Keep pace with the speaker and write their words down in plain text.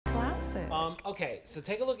Okay, so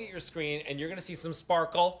take a look at your screen, and you're going to see some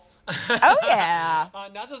sparkle. Oh, yeah.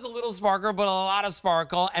 Not just a little sparkle, but a lot of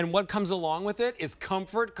sparkle. And what comes along with it is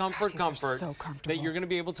comfort. So comfortable. That you're going to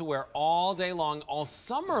be able to wear all day long, all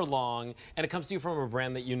summer long. And it comes to you from a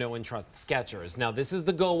brand that you know and trust, Skechers. Now, this is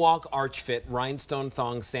the GOwalk Arch Fit Rhinestone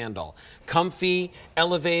Thong Sandal. Comfy,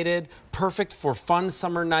 elevated, perfect for fun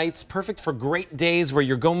summer nights, perfect for great days where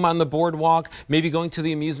you're going on the boardwalk, maybe going to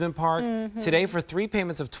the amusement park. Today, for 3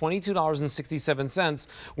 payments of $22.67,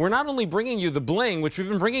 we're not only bringing you the bling, which we've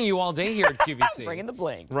been bringing you all day here at QVC. Bringing the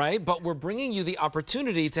bling. Right? But we're bringing you the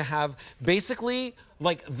opportunity to have basically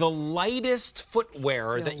like the lightest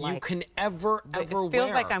footwear that you can ever wear. It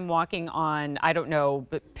feels like I'm walking on, I don't know,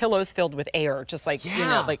 but pillows filled with air, just like, you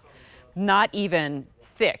know, like not even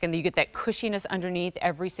thick, and you get that cushiness underneath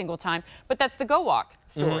every single time. But that's the GOwalk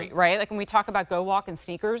story, right? Like when we talk about GOwalk and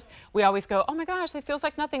sneakers, we always go, oh my gosh, it feels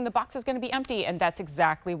like nothing. The box is going to be empty, and that's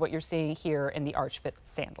exactly what you're seeing here in the Arch Fit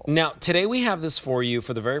sandal. Now, today we have this for you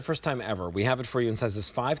for the very first time ever. We have it for you in sizes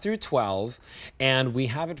 5 through 12, and we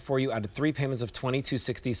have it for you out of 3 payments of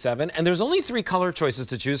 $22.67. And there's only 3 color choices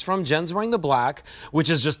to choose from. Jen's wearing the black, which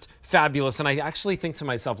is just fabulous. And I actually think to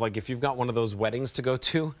myself, like, if you've got one of those weddings to go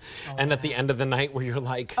to, and at the end of the night where you're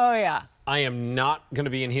like, oh yeah, I am not going to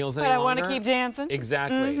be in heels any but I longer. want to keep dancing.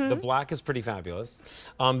 Exactly. The black is pretty fabulous.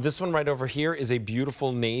 This one right over here is a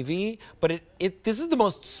beautiful navy, but this is the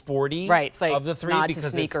most sporty it's like of the 3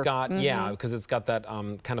 because it's got because it's got that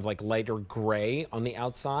kind of like lighter gray on the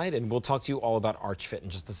outside, and we'll talk to you all about Arch Fit in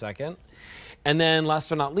just a second. And then last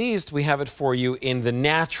but not least, we have it for you in the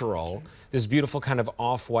natural, this beautiful kind of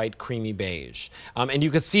off-white creamy beige. And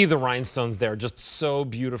you could see the rhinestones there, just so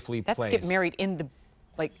beautifully placed. That's get married in the,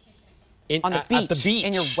 like, on the beach, at the beach.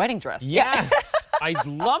 In your wedding dress. Yes, I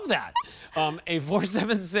love that. A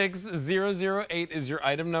 476008 is your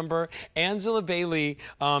item number. Angela Bailey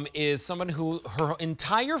is someone who her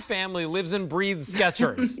entire family lives and breathes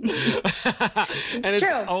Skechers. And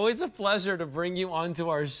it's always a pleasure to bring you onto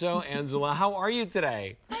our show, Angela. How are you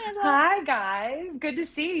today? Hi, Angela. Hi, guys. Good to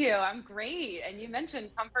see you. I'm great. And you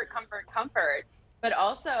mentioned comfort, comfort, comfort, but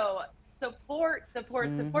also support,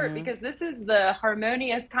 because this is the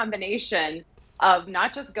harmonious combination of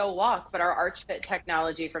not just GOwalk, but our Arch Fit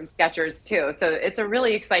technology from Skechers too. So it's a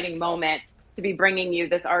really exciting moment to be bringing you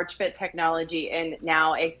this Arch Fit technology in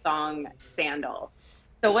now a thong sandal.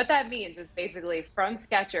 So what that means is basically from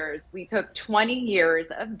Skechers, we took 20 years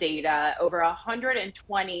of data, over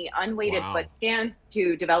 120 unweighted foot scans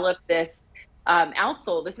to develop this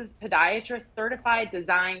outsole. This is podiatrist certified,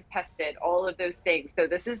 designed, tested, all of those things. So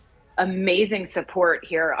this is amazing support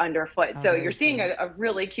here underfoot. So you're seeing a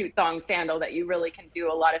really cute thong sandal that you really can do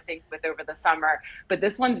a lot of things with over the summer. But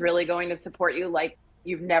this one's really going to support you like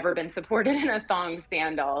you've never been supported in a thong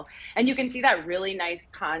sandal. And you can see that really nice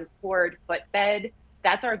contoured footbed.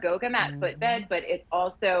 That's our Goga mat footbed, but it's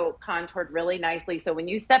also contoured really nicely. So when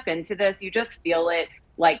you step into this, you just feel it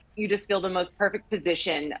like you just feel the most perfect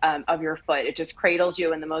position of your foot. It just cradles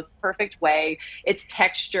you in the most perfect way. It's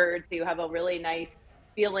textured, so you have a really nice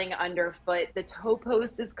feeling underfoot. The toe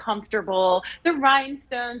post is comfortable. The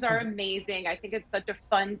rhinestones are amazing. I think it's such a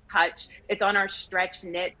fun touch. It's on our stretch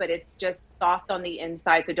knit, but it's just soft on the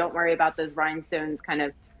inside. So don't worry about those rhinestones kind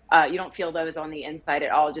of, you don't feel those on the inside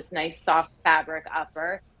at all. Just nice soft fabric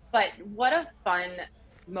upper. But what a fun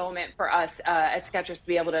moment for us at Skechers to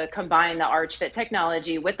be able to combine the Arch Fit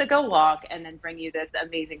technology with the GOwalk and then bring you this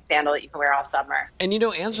amazing sandal that you can wear all summer. And you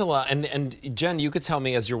know, Angela and Jen, you could tell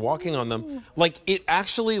me as you're walking on them, like it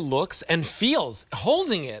actually looks and feels,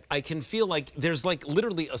 holding it, I can feel like there's like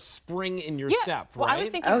literally a spring in your step, right? Well, I was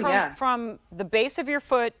thinking from the base of your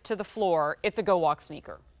foot to the floor, it's a GOwalk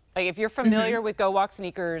sneaker. Like if you're familiar with GOwalk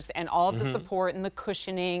sneakers and all of the support and the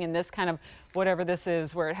cushioning and this kind of whatever this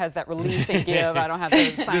is where it has that release and give, I don't have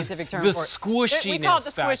the scientific term for it. The squishiness We call it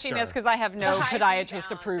the squishiness because I have no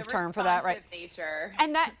podiatrist approved term for that, right? Nature.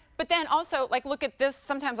 And that, but then also like look at this,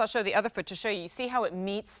 sometimes I'll show the other foot to show you, see how it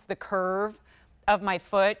meets the curve of my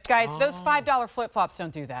foot? Guys, those $5 flip-flops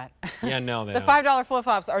don't do that. Yeah, no, they The don't. $5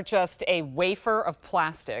 flip-flops are just a wafer of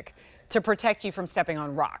plastic to protect you from stepping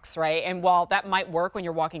on rocks, right? And while that might work when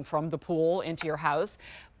you're walking from the pool into your house,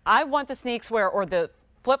 I want the sneaks where, or the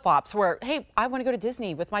flip-flops where, hey, I want to go to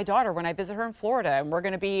Disney with my daughter when I visit her in Florida and we're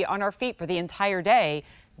going to be on our feet for the entire day.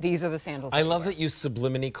 These are the sandals. I love that you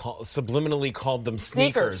subliminally called them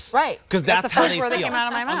sneakers. Right. Because that's how they feel. That came out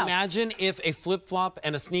of my mouth. Imagine if a flip-flop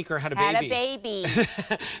and a sneaker had a baby.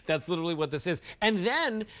 That's literally what this is. And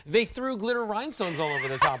then they threw glitter rhinestones all over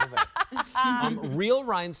the top of it. Real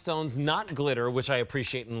rhinestones, not glitter, which I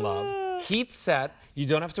appreciate and love. Heat set. You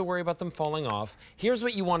don't have to worry about them falling off. Here's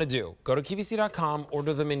what you want to do. Go to QVC.com,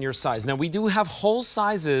 order them in your size. Now, we do have whole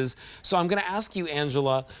sizes, so I'm going to ask you,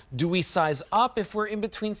 Angela, do we size up if we're in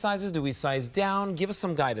between sizes? Do we size down? Give us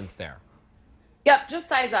some guidance there. Yep, just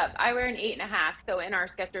size up. I wear an 8.5, so in our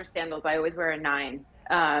Skechers sandals, I always wear a 9.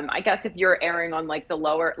 I guess if you're erring on like the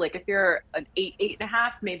lower, like if you're an 8,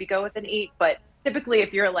 8.5, maybe go with an 8, but typically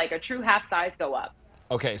if you're like a true half size, go up.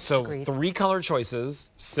 Okay, so Agreed. 3 color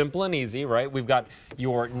choices, simple and easy, right? We've got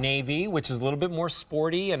your navy, which is a little bit more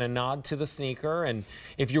sporty and a nod to the sneaker. And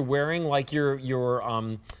if you're wearing like your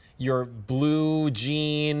blue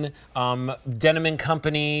jean, Denim &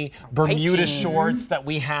 Company, Bermuda shorts that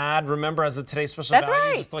we had, remember, as a Today's Special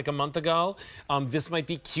Value just like a month ago, this might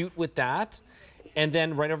be cute with that. And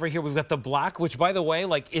then right over here, we've got the black, which, by the way,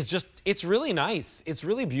 like, is just, it's really nice. It's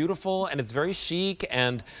really beautiful, and it's very chic.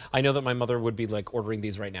 And I know that my mother would be, like, ordering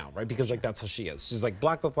these right now, right? Because, like, that's how she is. She's, like,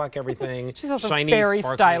 black, everything. She's also shiny, a very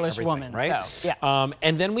sparkly, stylish everything, woman, right? so, yeah.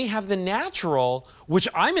 And then we have the natural, which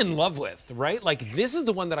I'm in love with, right? Like, this is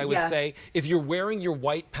the one that I would say, if you're wearing your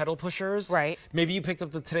white pedal pushers, maybe you picked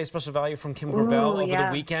up the Today's Special Value from Kim Gravel over the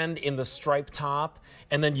weekend in the striped top,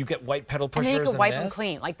 and then you get white pedal pushers. And then you can wipe them this.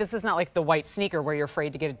 clean. Like, this is not like the white sneaker where you're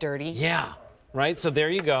afraid to get it dirty. Yeah, right? So there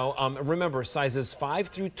you go. Remember, sizes 5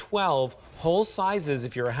 through 12, whole sizes,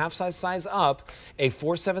 if you're a half size up, a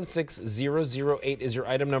 476008 is your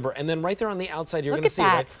item number. And then right there on the outside, you're going to see,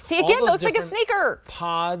 right? See, again, it looks like a sneaker.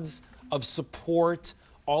 Pods of support,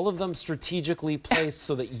 all of them strategically placed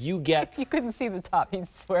so that you get... You couldn't see the top. You'd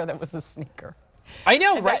swear that was a sneaker. I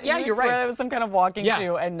know, right? Yeah, you're right. That was some kind of walking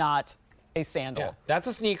shoe and not a sandal. Yeah, that's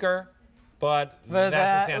a sneaker, but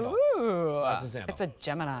that's a sandal. Ooh, that's a sandal. It's a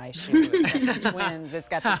Gemini shoe. It's got the twins. It's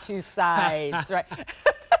got the 2 sides, right?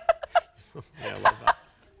 Yeah, I love that.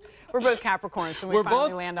 We're both Capricorns, so we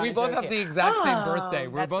finally land on a We both joke have the here. exact same birthday.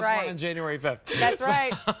 We're both right. born on January 5th. That's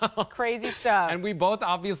right. Crazy stuff. And we both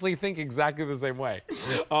obviously think exactly the same way.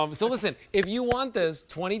 So listen, if you want this,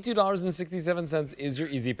 $22.67 is your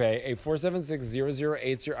easy pay. A 476008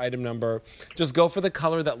 is your item number. Just go for the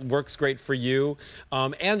color that works great for you.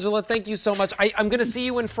 Angela, thank you so much. I'm going to see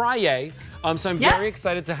you in Friday, so I'm very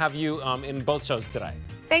excited to have you in both shows today.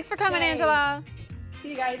 Thanks for coming, Angela.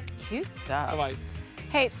 See you guys. Cute stuff. Bye-bye.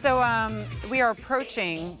 Hey, so we are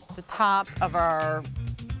approaching the top of our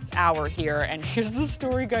hour here, and here's the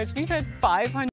story, guys. We had 500